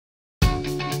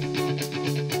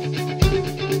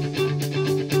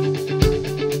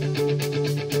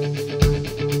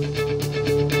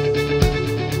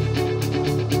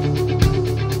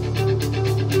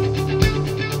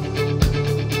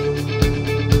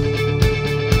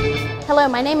Hello,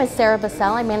 my name is Sarah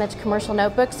Bussell. I manage commercial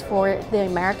notebooks for the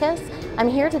Americas. I'm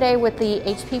here today with the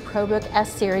HP ProBook S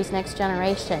Series Next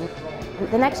Generation.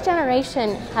 The Next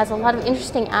Generation has a lot of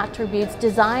interesting attributes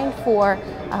designed for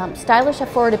stylish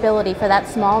affordability for that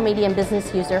small, medium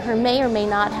business user who may or may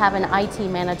not have an IT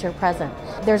manager present.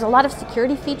 There's a lot of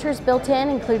security features built in,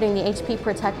 including the HP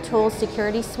Protect Tools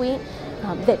security suite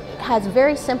that has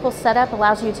very simple setup,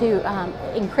 allows you to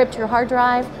encrypt your hard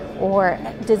drive or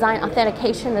design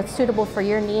authentication that's suitable for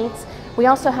your needs. We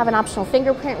also have an optional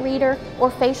fingerprint reader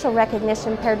or facial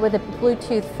recognition paired with a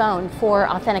Bluetooth phone for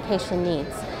authentication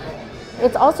needs.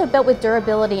 It's also built with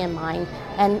durability in mind,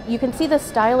 and you can see the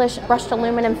stylish brushed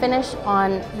aluminum finish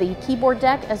on the keyboard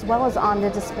deck as well as on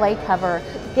the display cover.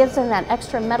 It gives them that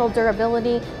extra metal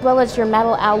durability, as well as your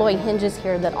metal alloy hinges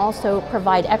here that also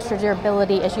provide extra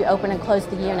durability as you open and close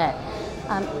the unit.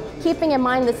 Keeping in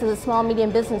mind this is a small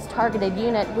medium business targeted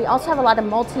unit, we also have a lot of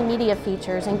multimedia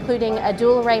features, including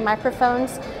dual array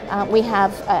microphones. We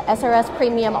have SRS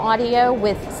premium audio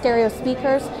with stereo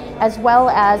speakers, as well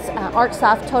as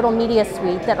ArtSoft Total Media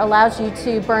Suite that allows you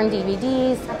to burn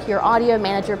DVDs, your audio,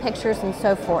 manage your pictures, and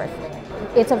so forth.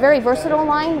 It's a very versatile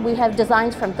line. We have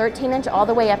designs from 13-inch all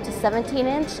the way up to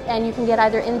 17-inch, and you can get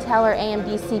either Intel or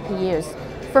AMD CPUs.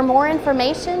 For more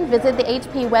information, visit the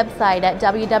HP website at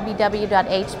www.hp.com.